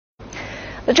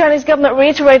The Chinese government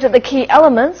reiterated the key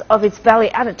elements of its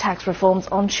value-added tax reforms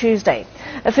on Tuesday.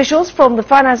 Officials from the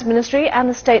Finance Ministry and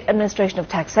the State Administration of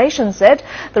Taxation said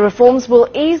the reforms will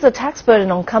ease the tax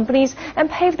burden on companies and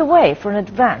pave the way for an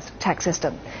advanced tax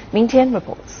system. Ming Tian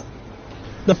reports.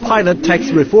 The pilot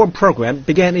tax reform program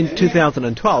began in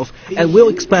 2012 and will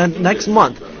expand next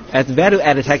month as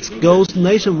value-added tax goes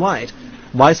nationwide.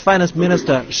 Vice Finance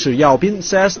Minister Shi Yaobin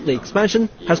says the expansion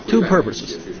has two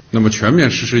purposes.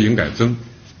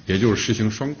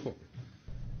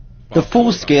 The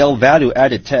full-scale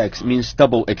value-added tax means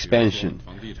double expansion.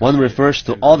 One refers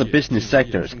to all the business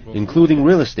sectors, including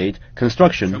real estate,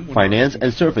 construction, finance,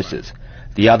 and services.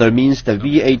 The other means the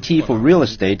VAT for real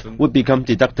estate would become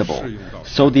deductible.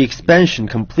 So the expansion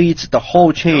completes the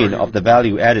whole chain of the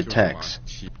value-added tax.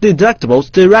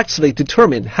 Deductibles directly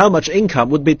determine how much income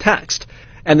would be taxed,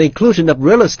 and the inclusion of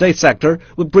real estate sector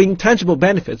would bring tangible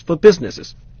benefits for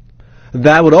businesses.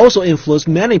 That would also influence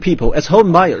many people as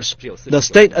home buyers. The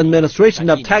State Administration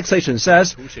of Taxation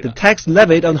says the tax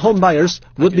levied on home buyers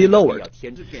would be lowered.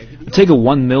 Take a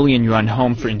 1 million yuan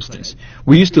home, for instance.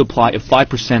 We used to apply a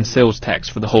 5% sales tax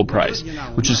for the whole price,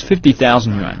 which is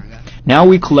 50,000 yuan. Now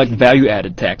we collect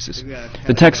value-added taxes.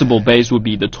 The taxable base would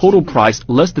be the total price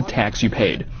less the tax you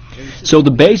paid. So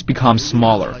the base becomes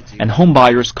smaller, and home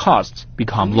buyers' costs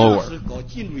become lower.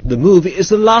 The move is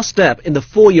the last step in the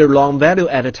 4-year-long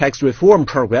value-added tax reform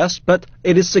progress, but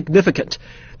it is significant.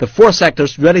 The 4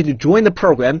 sectors ready to join the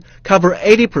program cover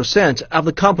 80% of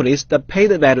the companies that pay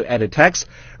the value-added tax,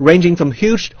 ranging from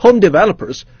huge home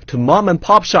developers to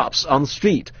mom-and-pop shops on the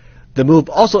street. The move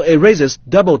also erases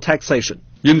double taxation.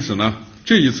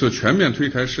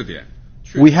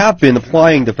 We have been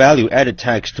applying the value-added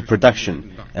tax to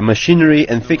production, and machinery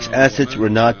and fixed assets were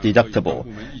not deductible.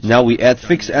 Now we add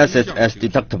fixed assets as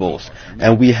deductibles,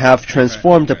 and we have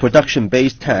transformed the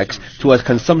production-based tax to a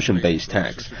consumption-based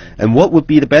tax. And what would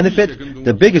be the benefit?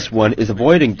 The biggest one is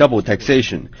avoiding double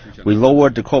taxation. We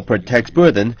lowered the corporate tax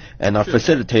burden and are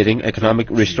facilitating economic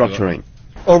restructuring.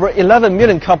 Over 11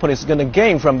 million companies are going to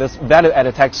gain from this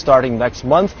value-added tax starting next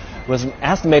month, with an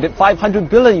estimated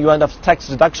 500 billion yuan of tax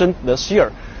deduction this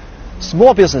year.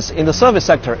 Small business in the service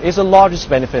sector is the largest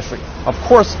beneficiary. Of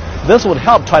course, this would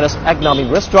help China's economic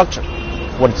restructure.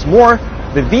 What's more,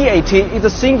 the VAT is the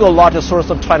single largest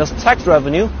source of China's tax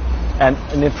revenue, and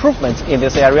an improvement in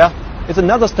this area is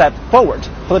another step forward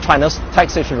for China's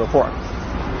taxation reform.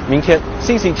 Ming Tian,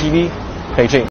 CCTV, Beijing.